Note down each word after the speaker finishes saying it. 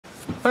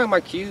Hi,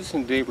 I'm Hughes,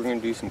 and today we're going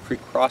to do some creek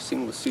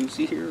crossing with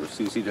Susie here.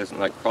 Susie doesn't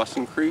like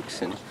crossing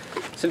creeks, and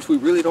since we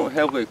really don't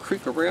have a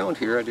creek around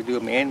here, I had to do a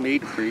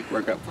man-made creek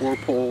where I got 4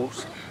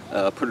 poles,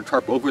 put a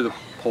tarp over the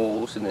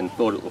poles, and then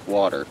filled it with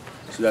water.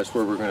 So that's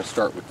where we're going to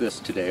start with this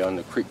today on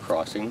the creek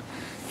crossing.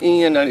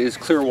 And that is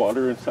clear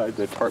water inside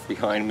the tarp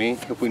behind me.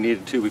 If we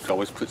needed to, we could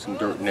always put some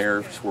dirt in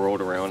there, swirl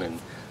it around, and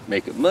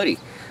make it muddy.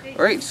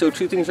 Alright, so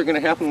 2 things are going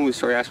to happen when we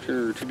start asking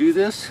her to do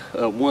this.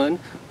 1,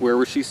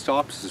 wherever she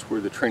stops is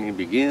where the training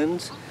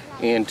begins.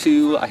 And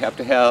 2, I have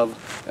to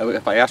have,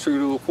 if I ask her to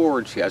go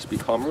forward, she has to be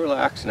calm and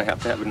relaxed, and I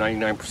have to have a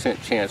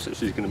 99% chance that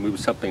she's going to move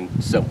something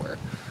somewhere.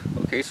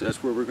 Okay, so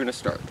that's where we're going to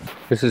start.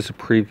 This is a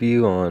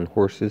preview on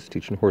horses,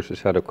 teaching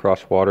horses how to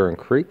cross water and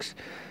creeks.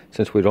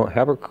 Since we don't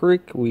have a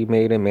creek, we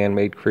made a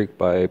man-made creek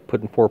by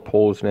putting 4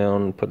 poles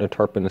down, putting a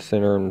tarp in the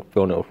center, and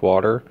filling it with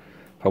water.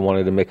 If I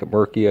wanted to make it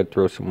murky, I'd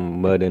throw some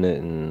mud in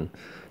it and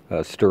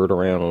stir it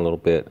around a little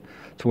bit.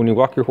 So when you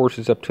walk your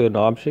horses up to an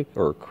object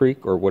or a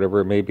creek or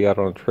whatever it may be out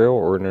on a trail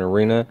or in an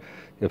arena,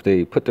 if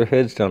they put their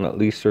heads down, at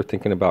least they're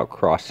thinking about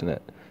crossing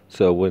it.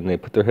 So when they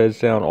put their heads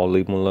down, I'll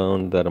leave them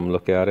alone, let them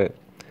look at it.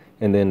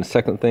 And then the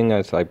second thing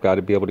is I've got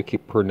to be able to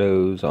keep her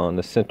nose on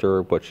the center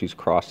of what she's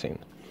crossing.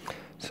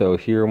 So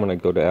here, when I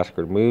go to ask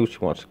her to move, she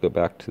wants to go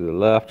back to the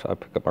left. I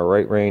pick up my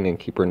right rein and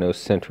keep her nose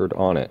centered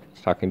on it.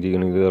 It's not going to do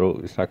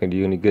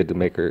any good to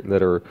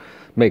let her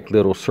make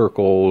little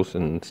circles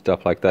and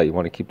stuff like that. You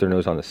want to keep their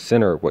nose on the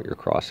center of what you're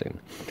crossing.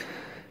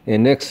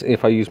 And next,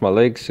 if I use my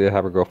legs to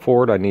have her go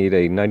forward, I need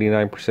a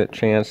 99%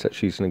 chance that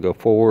she's going to go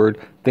forward,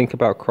 think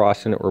about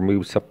crossing it, or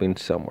move something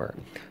somewhere.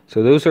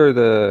 So those are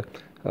the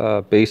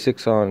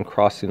basics on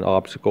crossing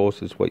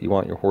obstacles, is what you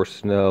want your horse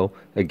to know.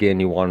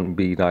 Again, you want them to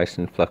be nice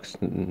and flex,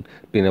 and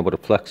being able to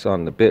flex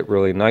on the bit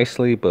really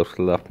nicely, both to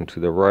the left and to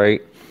the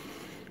right,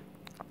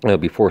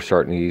 before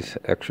starting these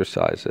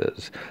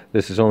exercises.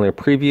 This is only a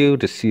preview.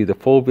 To see the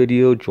full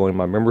video, join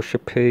my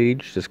membership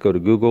page. Just go to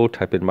Google,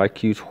 type in Mike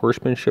Hughes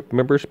Horsemanship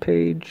Members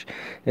page,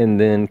 and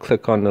then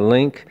click on the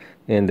link,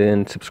 and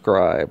then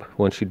subscribe.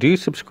 Once you do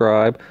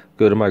subscribe,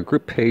 go to my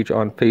group page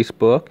on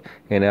Facebook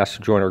and ask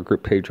to join our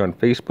group page on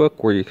Facebook,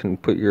 where you can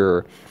put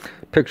your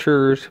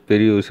pictures,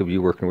 videos of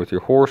you working with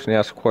your horse, and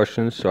ask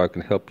questions so I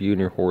can help you and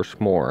your horse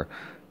more.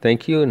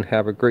 Thank you, and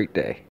have a great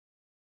day.